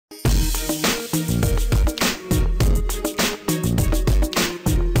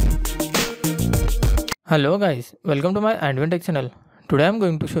Hello guys, welcome to my Advent Tech channel. Today I am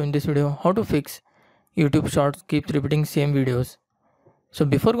going to show in this video how to fix YouTube Shorts keeps repeating same videos. So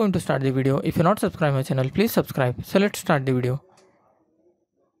before going to start the video, if you're not subscribed my channel, please subscribe. So let's start the video.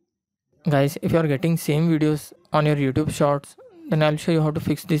 Guys, if you are getting same videos on your YouTube Shorts, then I'll show you how to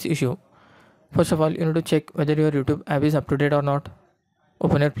fix this issue. First of all, you need to check whether your YouTube app is up to date or not.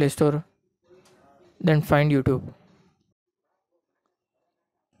 Open your Play Store, then find YouTube.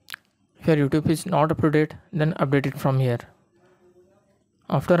 If your YouTube is not up to date, then update it from here.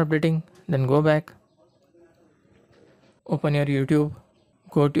 After updating, then go back, open your YouTube,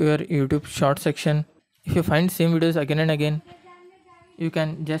 go to your YouTube short section. If you find same videos again and again, you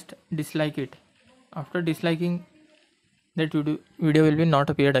can just dislike it. After disliking, that video will be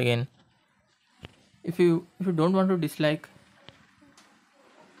not appeared again. If you don't want to dislike,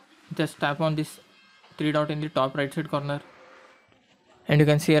 just tap on this three dot in the top right side corner, and you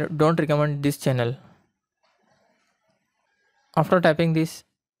can see here don't recommend this channel. After tapping this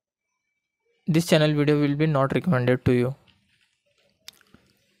channel video will be not recommended to you.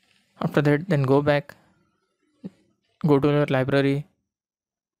 After that, then go back, go to your library,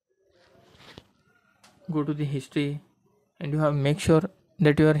 go to the history, and you have make sure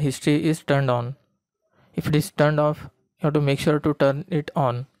that your history is turned on. If it is turned off, you have to make sure to turn it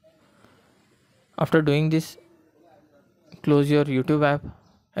on. After doing this, close your YouTube app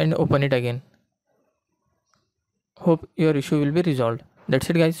and open it again. Hope your issue will be resolved. That's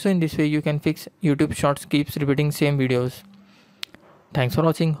it guys. So in this way you can fix YouTube Shorts keeps repeating same videos. Thanks for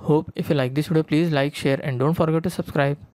watching. Hope if you like this video, please like, share and don't forget to subscribe.